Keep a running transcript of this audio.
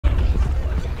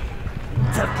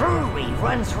brewery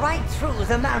runs right through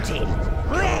the mountain.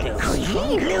 Red,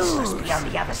 green, blue must be on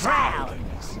the other side.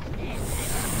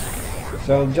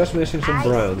 So I'm just missing some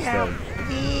browns then.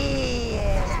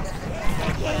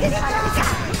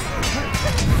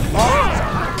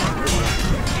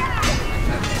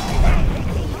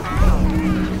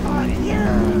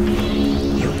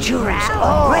 You choose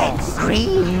reds,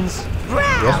 greens,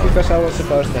 browns. Just because I was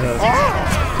supposed to have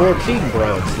 14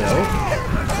 browns now.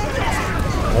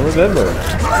 I remember.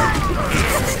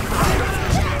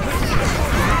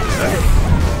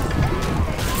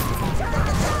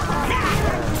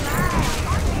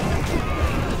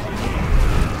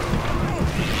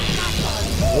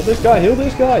 Heal this guy, heal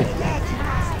this guy!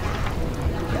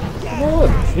 Come on,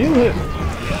 heal him!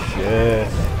 Shit.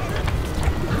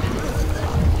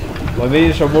 My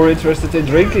minions are more interested in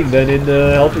drinking than in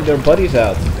helping their buddies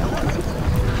out.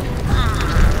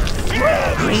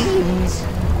 Greens,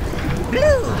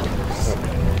 blues.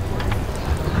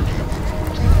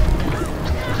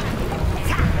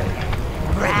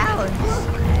 Browns.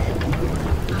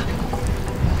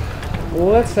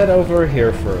 Let's head over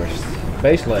here first.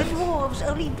 Base left. The dwarves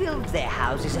only build their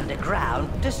houses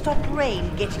underground to stop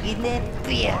rain getting in their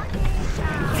beer.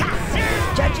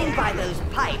 Judging by those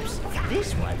pipes,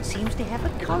 this one seems to have a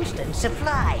constant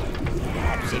supply.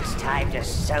 Perhaps it's time to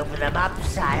sober them up,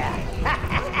 sire.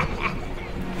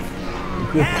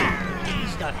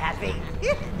 He's not happy.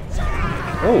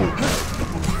 Oh.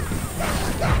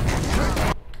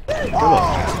 Come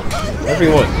on.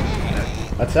 Everyone.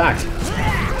 Attack.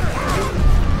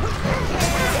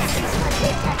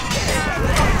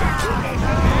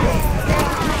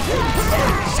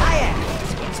 Sire,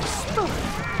 it's a spook.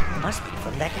 Must be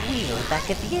from that wheel back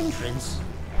at the entrance.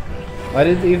 I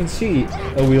didn't even see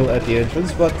a wheel at the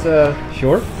entrance, but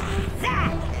sure.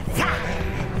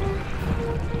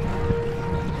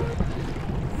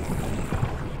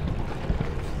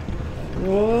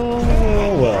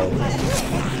 Well.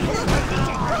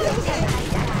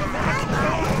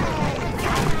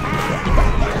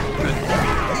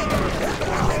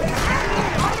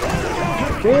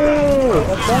 Kill!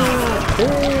 Attack!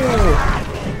 Kill!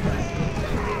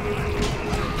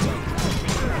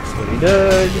 Pretty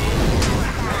done.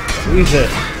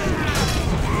 Jesus.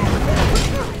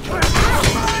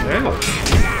 Ouch.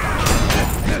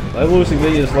 I'm losing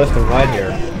minions left and right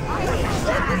here.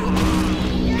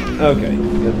 Okay,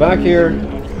 get back here.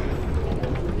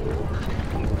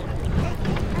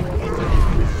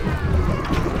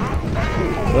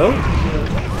 No?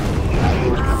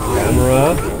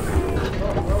 Camera.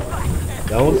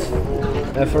 Don't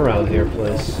F around here,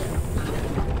 please.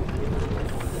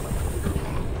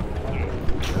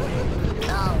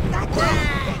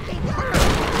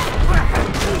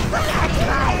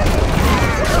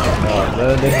 Oh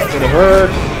man, this is gonna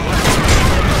hurt.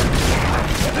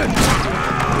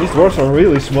 These dwarves are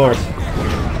really smart.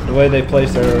 The way they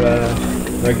place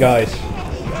their guys.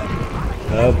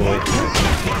 Oh boy.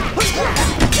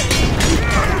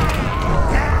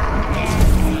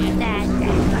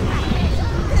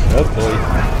 Oh boy.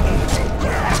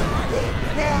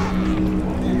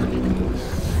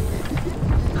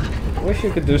 Wish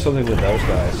you could do something with those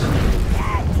guys.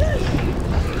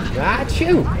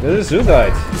 Achoo! There's a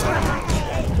Zoogite.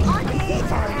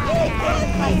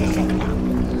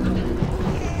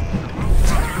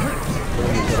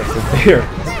 Here.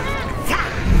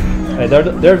 Hey,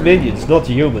 they're minions, not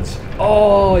humans.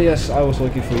 Oh yes, I was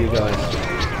looking for you guys.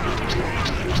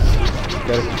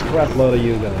 Got a crap load of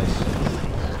you guys.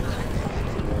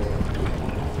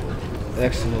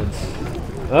 Excellent.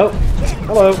 Oh,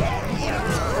 hello.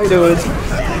 How you doing?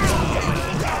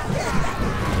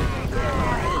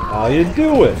 How you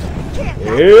doing?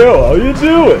 Yeah, how you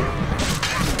doing?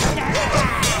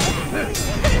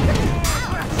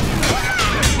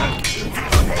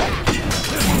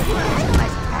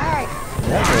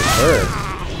 That was hurt.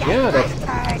 Yeah, that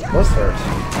was hurt.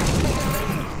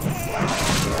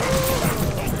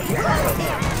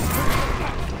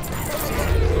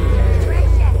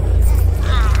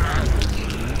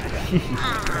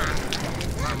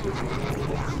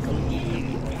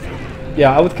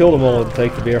 Yeah, I would kill them all and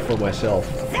take the beer for myself.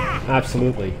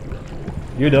 Absolutely.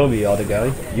 You know me, other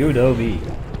guy. You know me.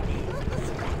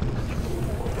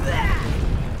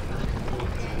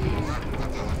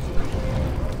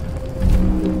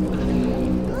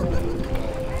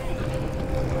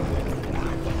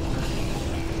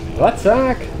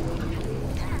 Attack!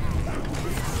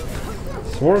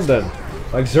 Swarm them,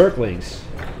 like Zerglings.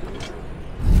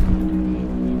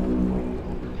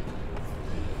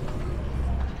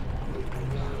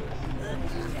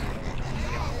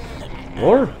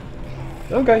 More?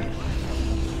 Okay.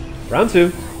 Round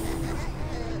 2.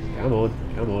 Come on,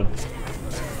 come on.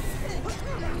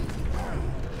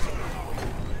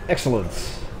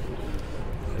 Excellent.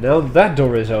 And now that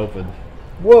door is open.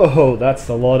 Whoa, that's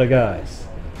a lot of guys.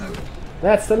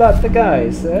 That's a lot of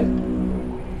guys, eh?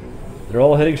 They're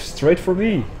all heading straight for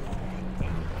me.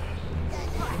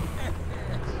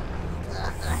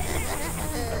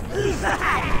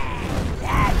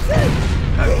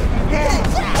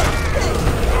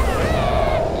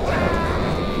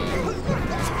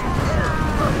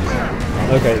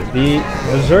 Okay, the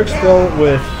Berserk spell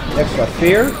with extra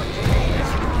fear.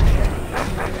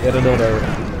 Get another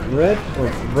red or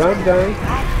brown guy.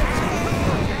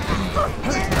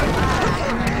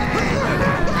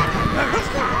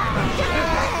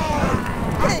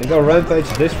 And go rampage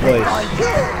this place. I'm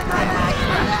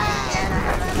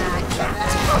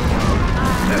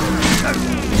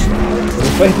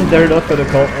afraid that they're not gonna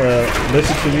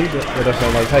listen to me, but if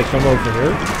I'm like, hey, come over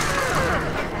here.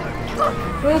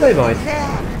 Well, they might.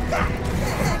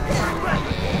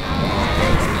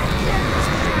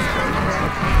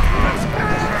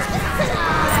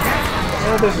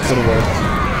 Oh, this is gonna work.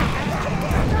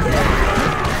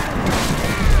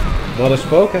 Another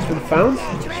spoke has been found.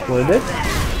 Splendid.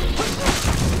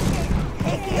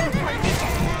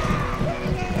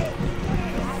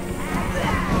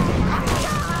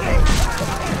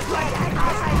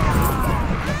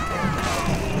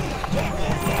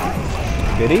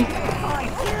 Goody.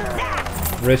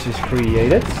 Risk is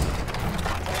created.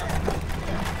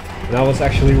 And I was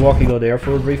actually walking on air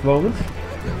for a brief moment.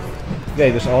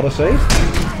 Game is auto-saved.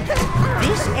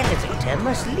 This elevator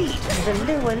must lead to the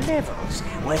lower levels,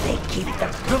 where they keep the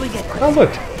brewing equipment. Oh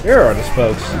look, here are the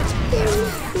spokes.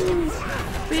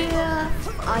 Beer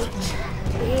fight.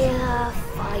 Beer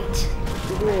fight.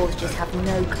 Dwarves just have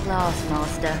no class,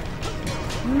 master.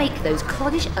 Make those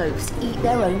cloddish oafs eat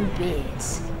their own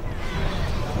beers.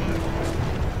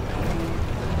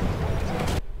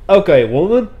 Okay,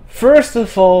 woman. First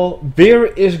of all, beer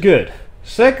is good.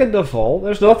 Second of all,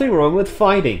 there's nothing wrong with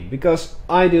fighting, because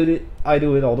I do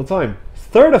it all the time.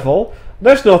 Third of all,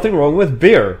 there's nothing wrong with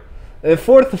beer. And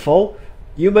fourth of all,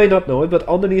 you may not know it, but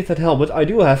underneath that helmet I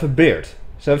do have a beard.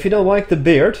 So if you don't like the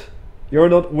beard, you're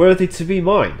not worthy to be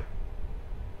mine.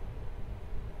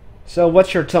 So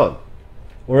watch your tongue.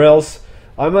 Or else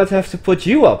I might have to put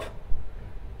you up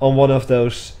on one of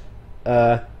those,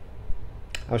 how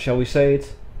shall we say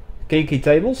it, kinky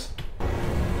tables.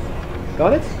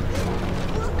 Got it?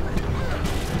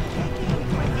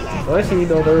 I see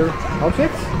another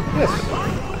object? Yes.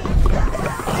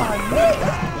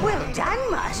 Oh, well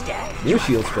done, Master. New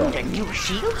shield spell. A new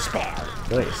shield spell.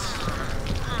 Nice.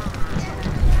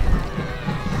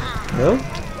 No?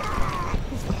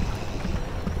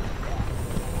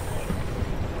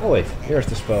 Oh wait, here's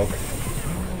the spoke.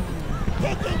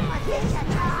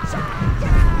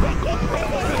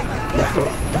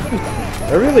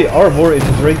 They really are more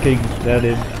into drinking than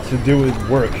into doing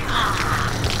work.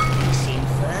 This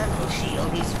infernal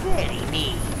shield is very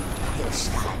mean. He'll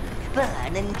stun,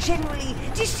 burn, and generally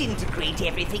disintegrate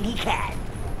everything he can.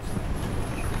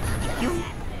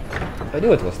 I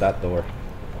knew it was that door.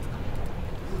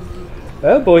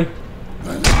 Oh boy.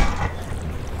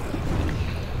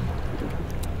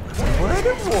 Word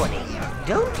of warning.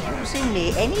 Don't use him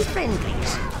near any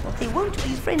friendlies. They won't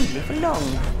be friendly for long.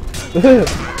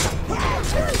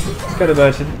 Can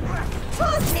imagine.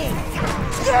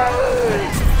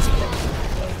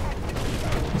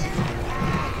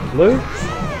 Blue?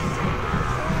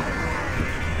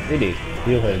 Indeed,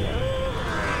 heal him.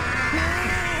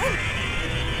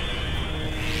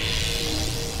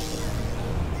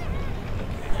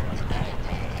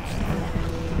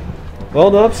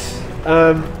 Well, Nobs,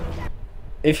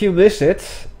 if you missed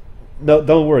it, no,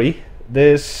 don't worry.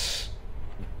 This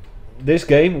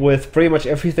game, with pretty much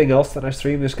everything else that I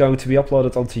stream, is going to be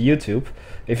uploaded onto YouTube.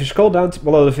 If you scroll down to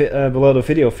below the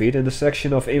video feed, in the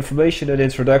section of information and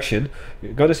introduction,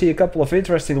 you're going to see a couple of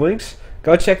interesting links.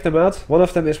 Go check them out. One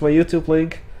of them is my YouTube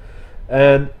link,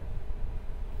 and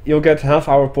you'll get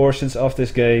half-hour portions of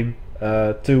this game,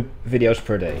 2 videos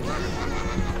per day.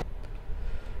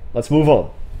 Let's move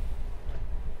on.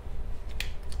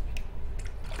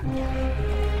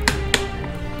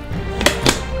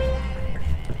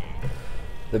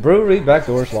 The brewery back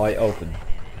doors lie open.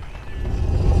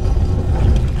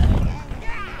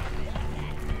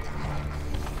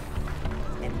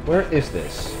 Where is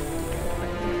this?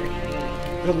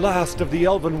 The last of the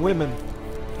elven women.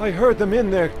 I heard them in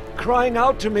there, crying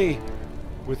out to me.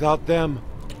 Without them,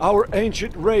 our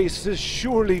ancient race is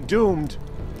surely doomed.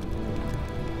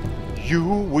 You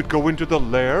would go into the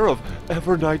lair of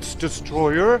Evernight's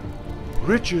destroyer?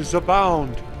 Riches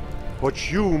abound.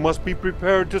 But you must be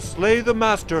prepared to slay the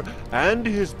Master and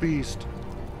his beast.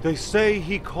 They say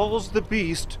he calls the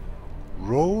beast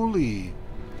Roly.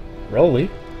 Roly?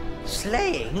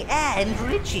 Slaying and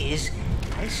riches.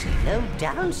 I see no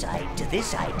downside to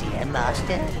this idea,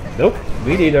 Master. Nope,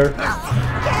 me neither.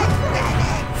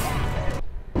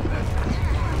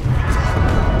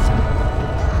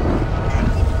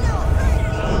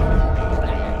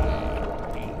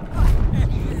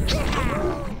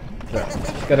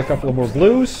 Let's get a couple of more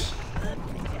blues.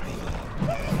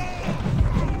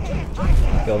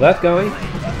 Kill that guy.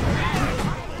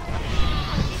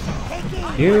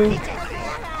 You.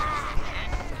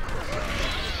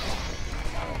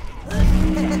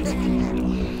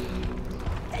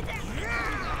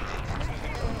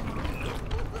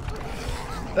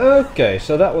 Okay,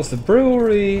 so that was the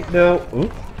brewery. Now,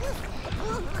 ooh.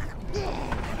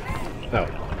 Oh,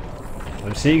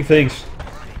 I'm seeing things.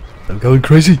 I'm going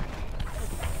crazy.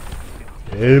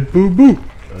 Hey, boo boo.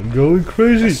 I'm going The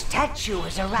crazy. statue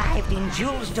has arrived in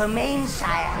Jules' domain,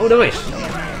 sire. Oh, nice. The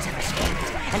birds have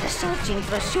escaped and are searching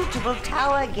for a suitable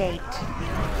tower gate.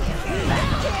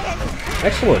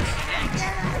 Excellent.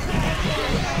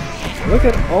 Look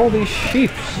at all these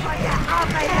sheep.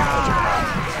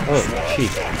 Oh,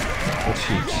 sheep. What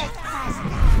sheeps?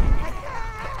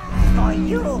 For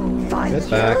you, for Get you.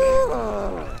 back.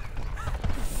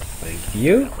 Thank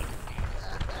you.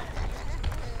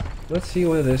 Let's see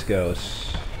where this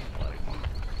goes.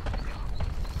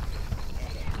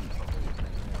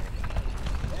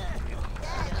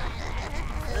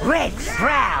 Red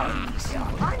browns.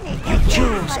 You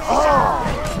choose all.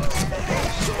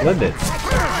 Splendid.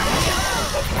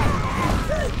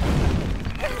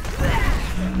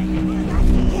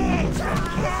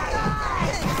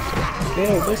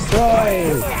 Kill,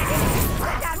 destroy!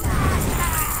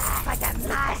 For the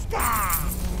Master.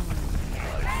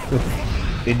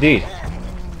 Indeed.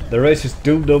 The race is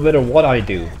doomed no matter what I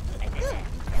do.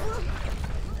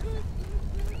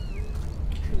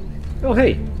 Oh,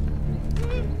 hey.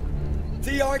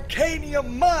 The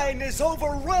Arcanium mine is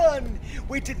overrun!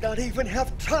 We did not even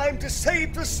have time to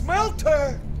save the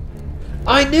smelter!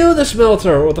 I knew the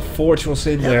smelter or the forge was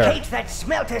in there. Locate that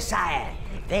smelter, sire.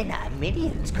 Then our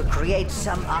minions could create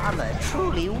some armor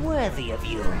truly worthy of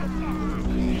you.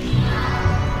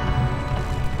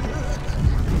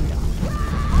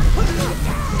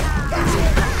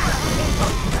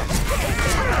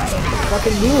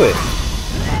 Fucking knew it.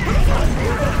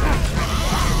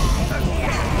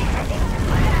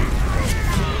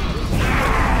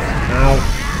 Ow.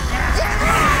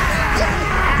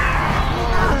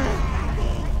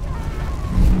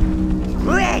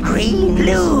 Red, green,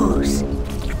 blues.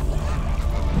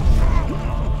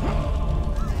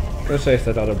 Go save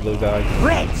that other blue guy.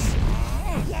 Reds.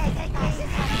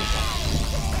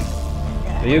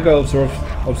 You go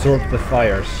absorb the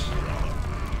fires.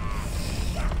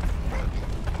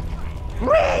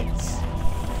 Reds.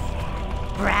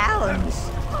 Browns.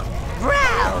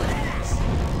 Browns.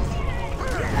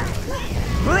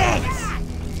 Reds.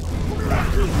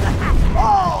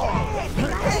 Oh.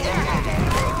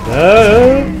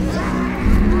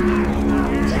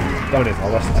 Darn it, I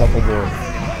lost a couple more.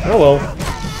 Oh well.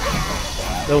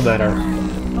 No matter.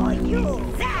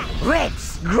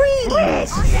 Reds.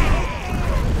 Greens.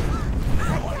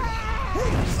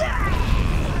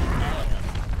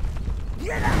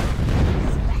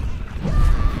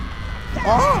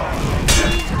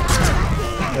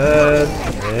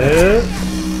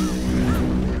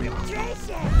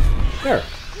 There.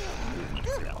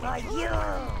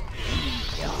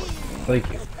 Thank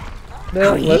you.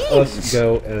 Now let us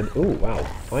go and... Oh wow,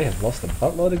 I have lost a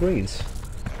buttload of greens.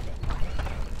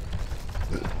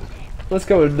 Let's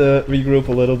go and regroup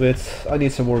a little bit. I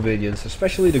need some more minions,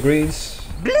 especially the greens.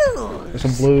 Blues.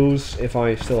 Some blues, if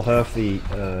I still have the...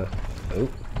 oh,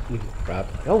 crap.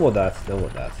 Don't want that, don't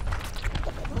want that.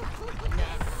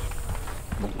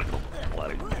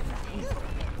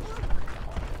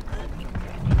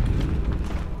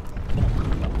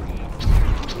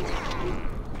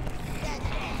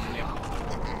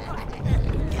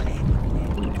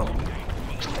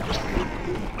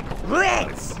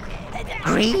 Reds.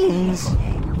 Greens.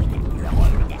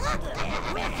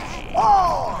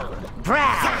 Oh.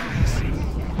 Browns.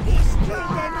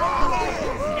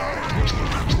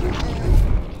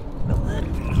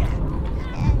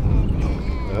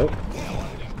 Nope.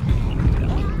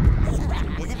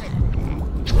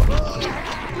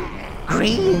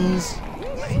 Greens.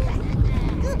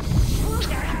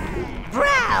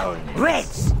 Brown.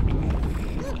 Reds.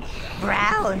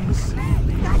 Browns.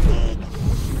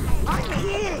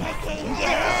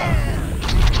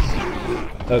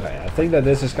 Okay, I think that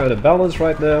this is kind of balanced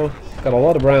right now. Got a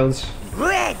lot of browns.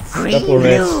 Red, Couple of green,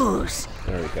 reds. blues.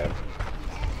 There we go.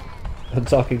 I'm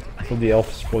talking from the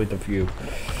elf's point of view.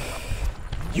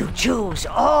 You choose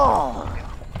all.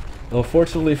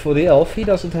 Unfortunately for the elf, he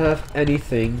doesn't have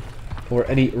anything or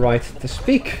any right to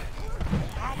speak.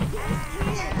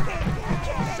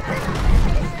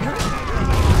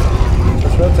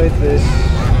 Let's rotate this.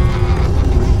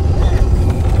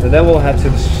 And then we'll head to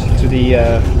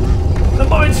the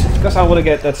mines, because I want to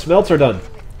get that smelter done.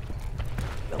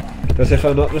 Because if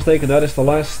I'm not mistaken, that is the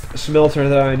last smelter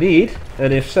that I need.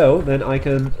 And if so, then I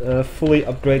can fully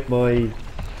upgrade my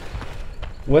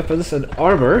weapons and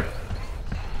armor.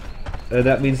 And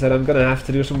that means that I'm gonna have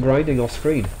to do some grinding off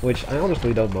screen, which I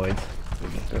honestly don't mind.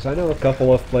 Because I know a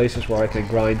couple of places where I can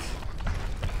grind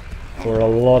for a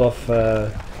lot of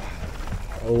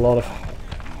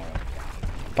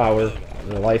power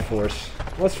and life force.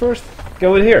 Let's first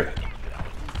go in here.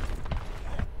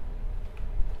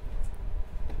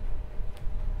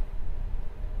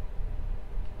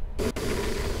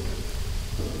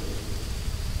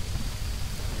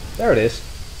 There it is.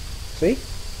 See?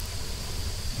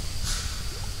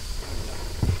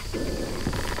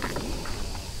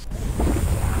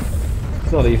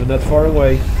 It's not even that far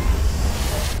away.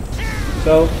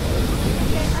 So...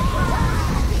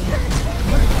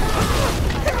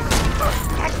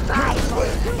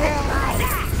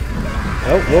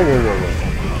 Oh, whoa, whoa, whoa, whoa.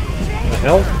 The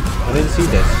hell? I didn't see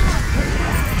this.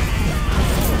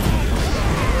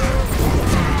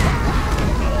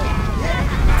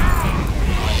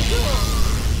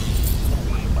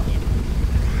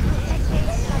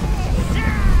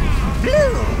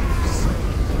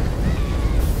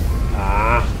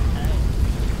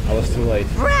 I was too late.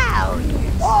 Brown.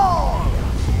 All.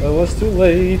 I was too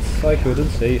late. I couldn't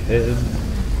save him.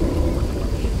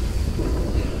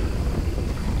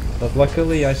 But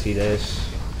luckily I see this.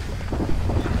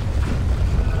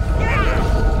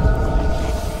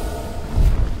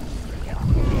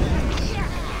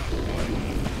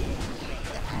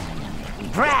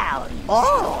 Brown.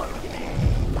 All.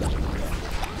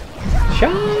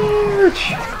 Charge!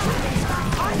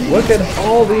 Look at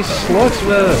all these slugs,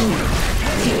 man.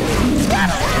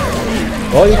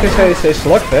 Well, you can say it's a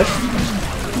slugfest.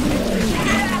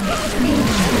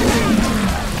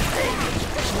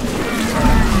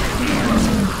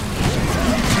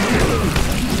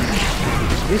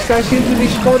 These guys seem to be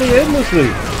spawning endlessly.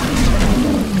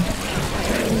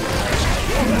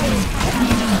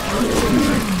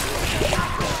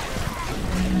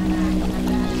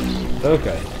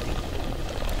 Okay.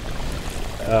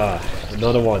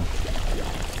 Another one.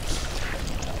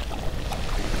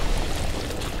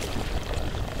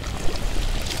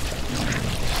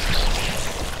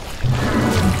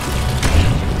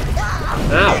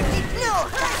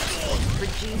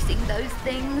 Producing those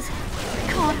things. I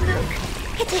can't look.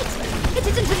 Hit it! Hit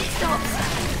it until it stops.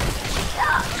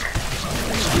 Yuck.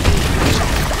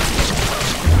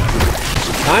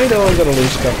 I know I'm gonna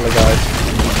lose a couple of guys.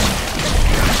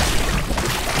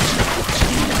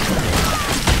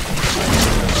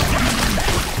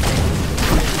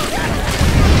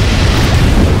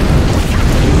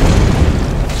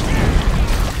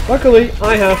 Luckily,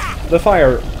 I have the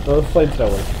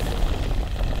flamethrower.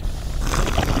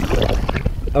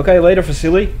 Okay, later,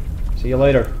 Vasily. See you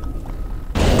later.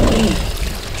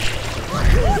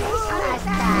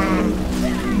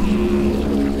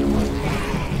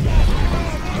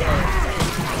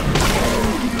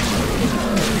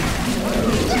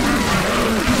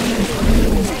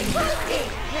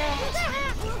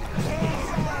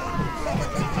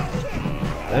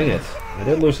 Dang it. I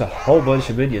did lose a whole bunch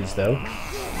of minions, though.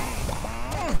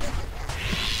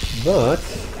 But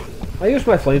I used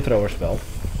my flamethrower spell.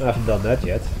 I haven't done that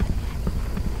yet.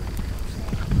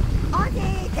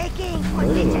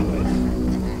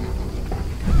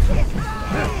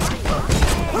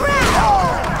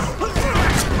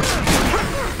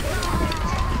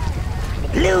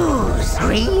 Blues,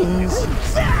 greens,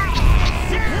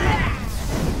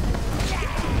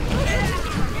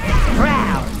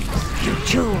 browns. You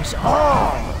choose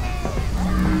all.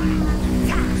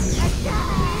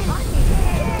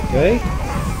 Okay.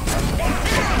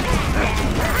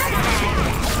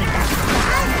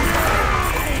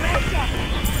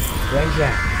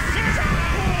 Ranger.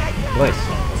 Nice.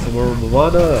 Some more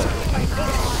mana.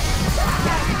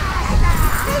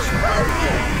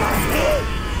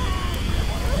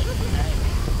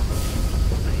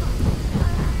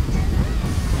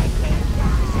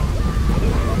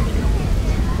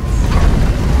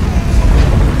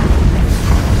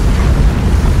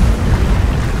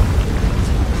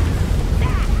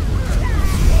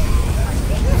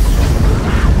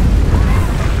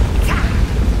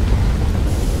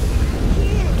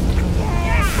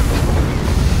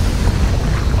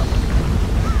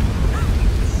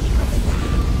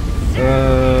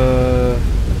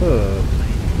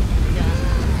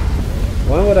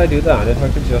 do that if I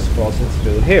can just cross it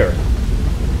through here.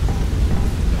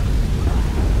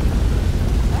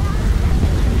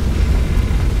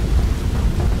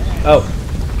 Oh,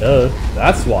 duh,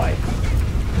 that's why.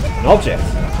 An object.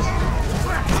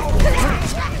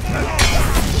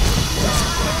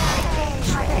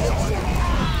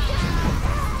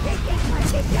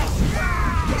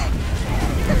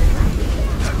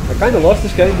 I kinda love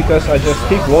this game because I just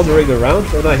keep wandering around,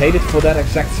 and I hate it for that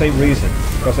exact same reason.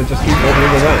 Because I just keep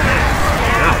wandering around.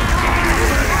 Ow.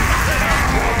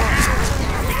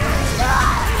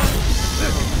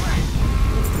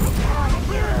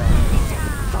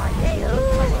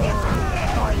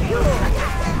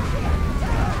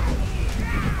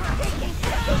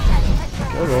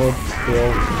 Come on,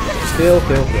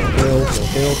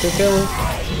 kill.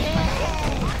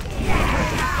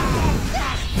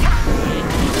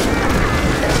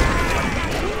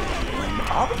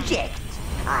 Object.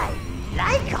 I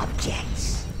like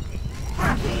objects.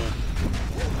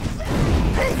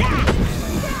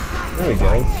 There we go.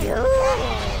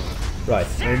 Right,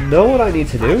 I know what I need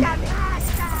to do.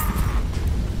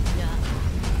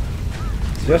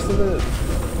 It's just in the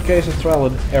case of trial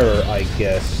and error, I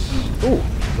guess. Ooh,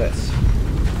 this.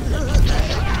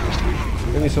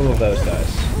 Give me some of those guys.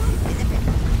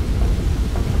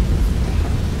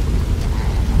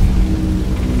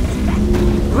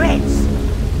 Reds.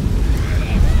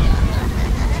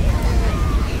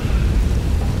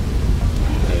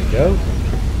 There you go.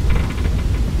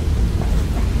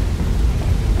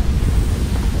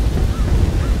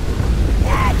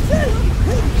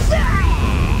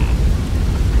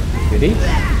 Goodie.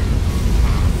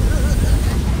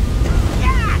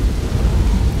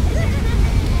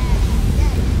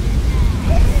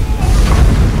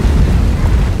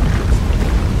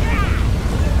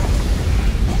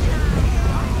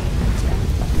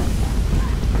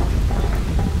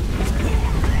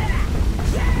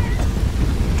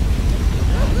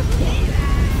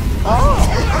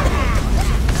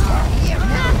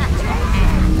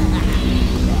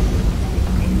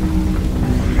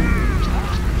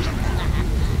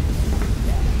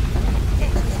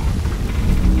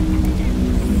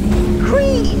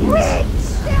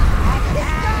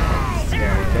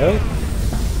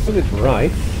 Put it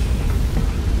right.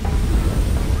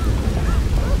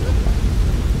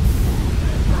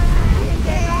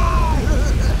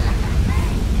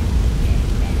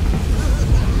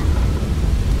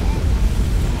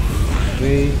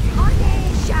 Three,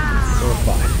 4, 5.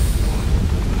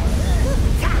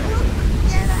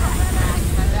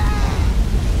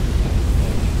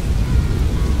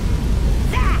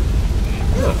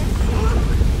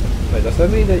 Wait, does that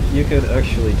mean that you can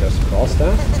actually just cross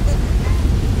that?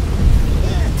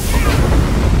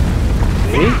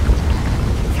 See?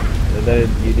 And then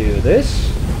you do this.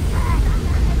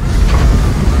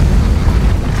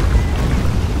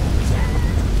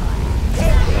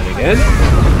 Then again.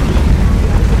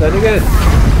 Then again.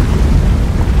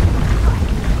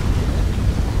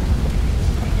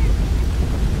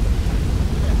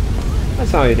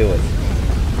 That's how you do it.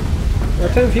 There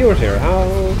are 10 viewers here.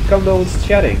 How come no one's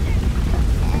chatting?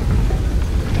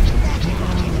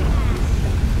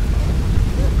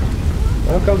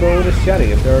 How come no one is chatting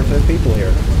if there are 10 people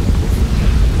here?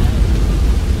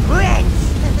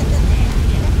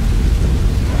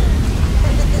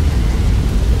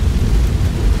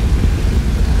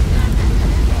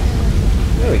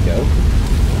 There we go.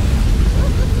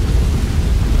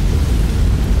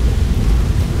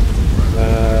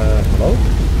 Hello?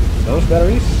 Those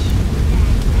batteries?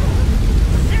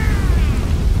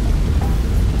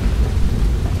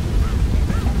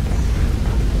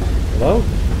 Hello?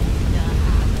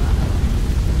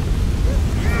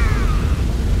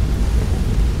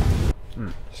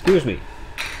 Excuse me.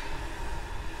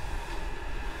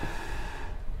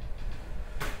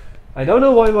 I don't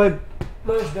know why my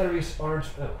mouse batteries aren't...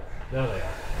 Oh, now they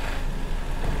are.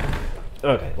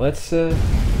 Okay, let's...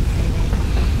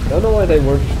 Don't know why they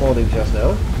weren't responding just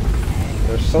now.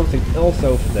 There's something else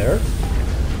over there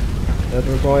that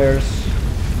requires...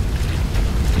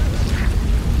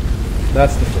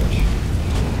 That's the fridge.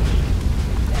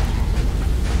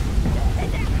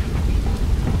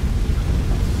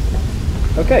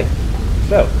 Okay,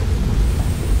 so,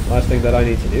 last thing that I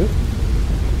need to do.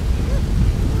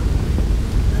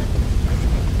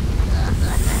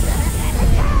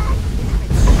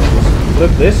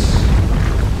 Flip this.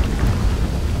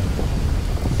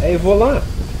 Et voila!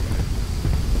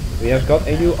 We have got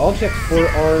a new object for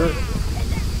our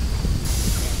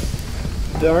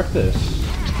darkness.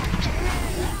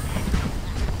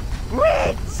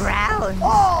 Red, brown,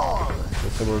 all.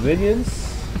 With some more minions.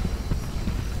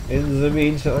 In the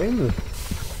meantime,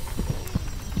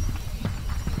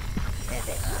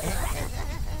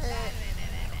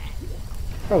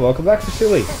 Oh, welcome back,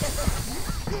 Cecily.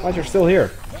 Glad you're still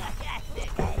here.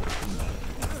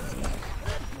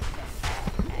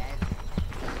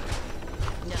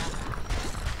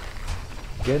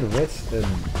 Again, reds and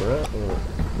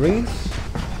greens.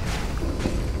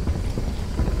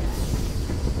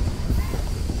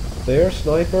 There,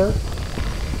 sniper.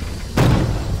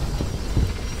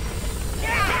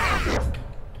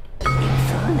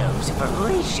 Inferno's a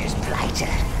voracious blighter.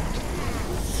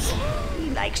 He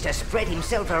likes to spread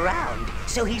himself around,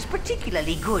 so he's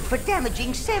particularly good for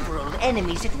damaging several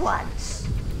enemies at once.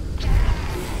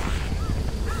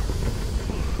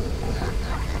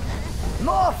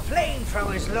 More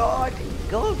flamethrowers, Lord!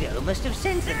 Goldo must have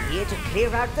sent them here to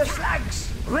clear out the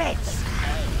slugs. Reds,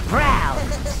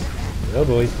 browns. Oh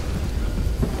boy.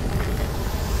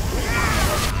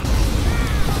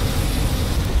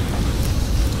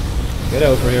 Get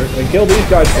over here and kill these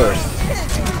guys first.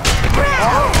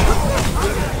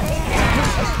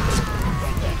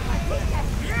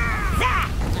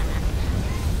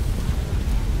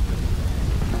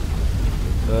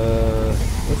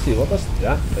 Let's see, what does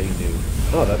that thing do?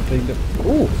 Oh, that thing do...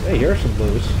 Ooh, hey, here's some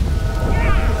blues.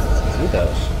 It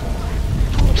does.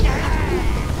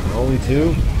 Only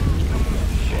 2?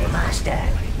 Shit. Master,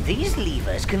 these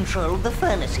levers control the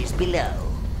furnaces below.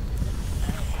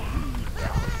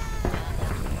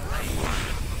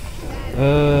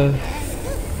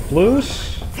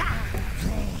 Blues?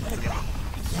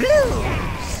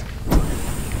 Blues!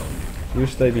 You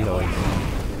stay behind.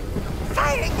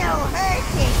 Fire no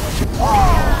hurting!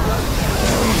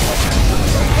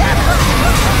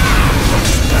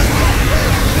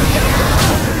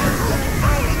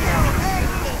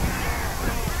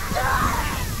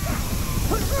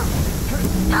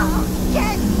 Oh,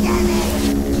 get it!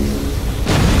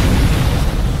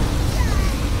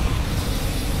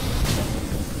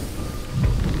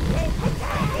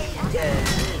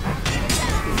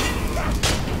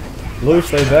 Blues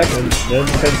stay back and then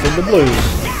sends in the blues.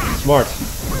 Smart.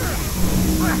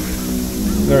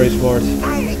 Very smart.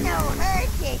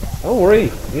 Don't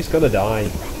worry, he's gonna die.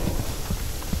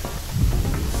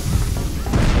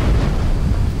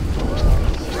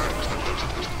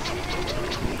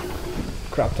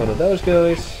 Crap ton of those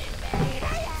guys.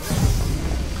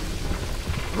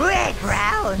 Red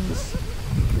browns!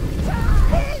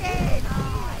 There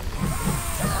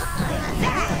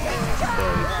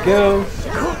we go.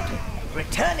 Good!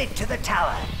 Return it to the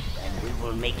tower, and we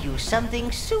will make you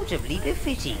something suitably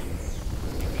befitting.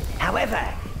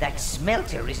 However, that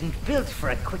smelter isn't built for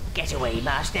a quick getaway,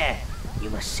 Master. You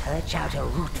must search out a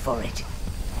route for it.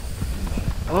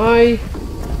 I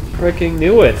freaking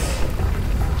knew it.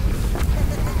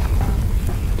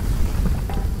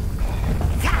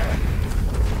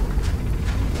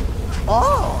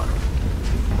 Oh!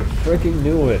 I freaking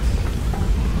knew it.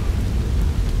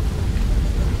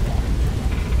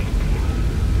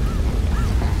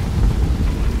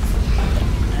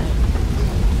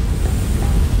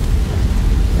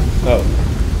 Oh.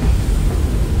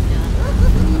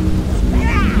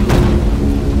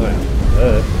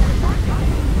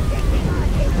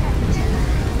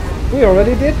 We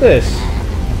already did this.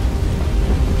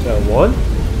 So 1.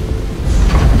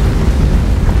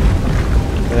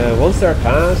 Once they're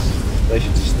past, they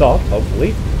should stop,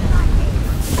 hopefully.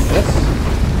 Yes.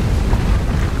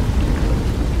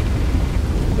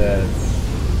 Then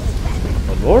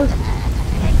 1 more.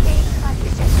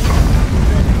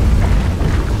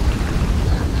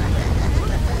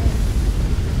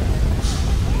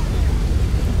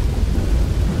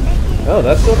 Oh,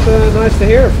 that's not nice to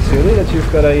hear, Vasily, that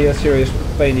you've got a serious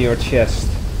pain in your chest.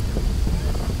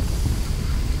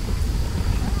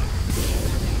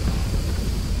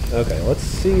 Okay, let's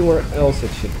see where else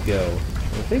it should go.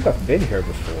 I think I've been here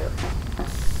before.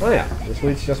 Oh yeah, this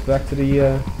leads just back to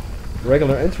the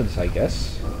regular entrance, I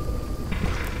guess.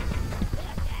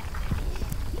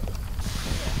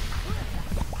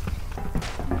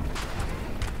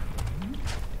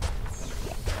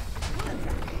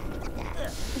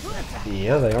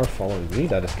 Yeah, they are following me,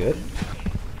 that is good.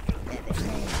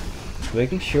 Just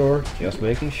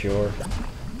making sure.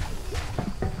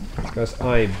 Because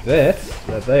I bet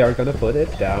that they are gonna put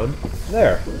it down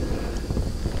there.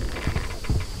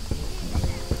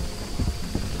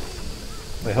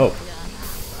 I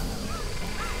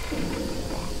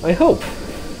hope.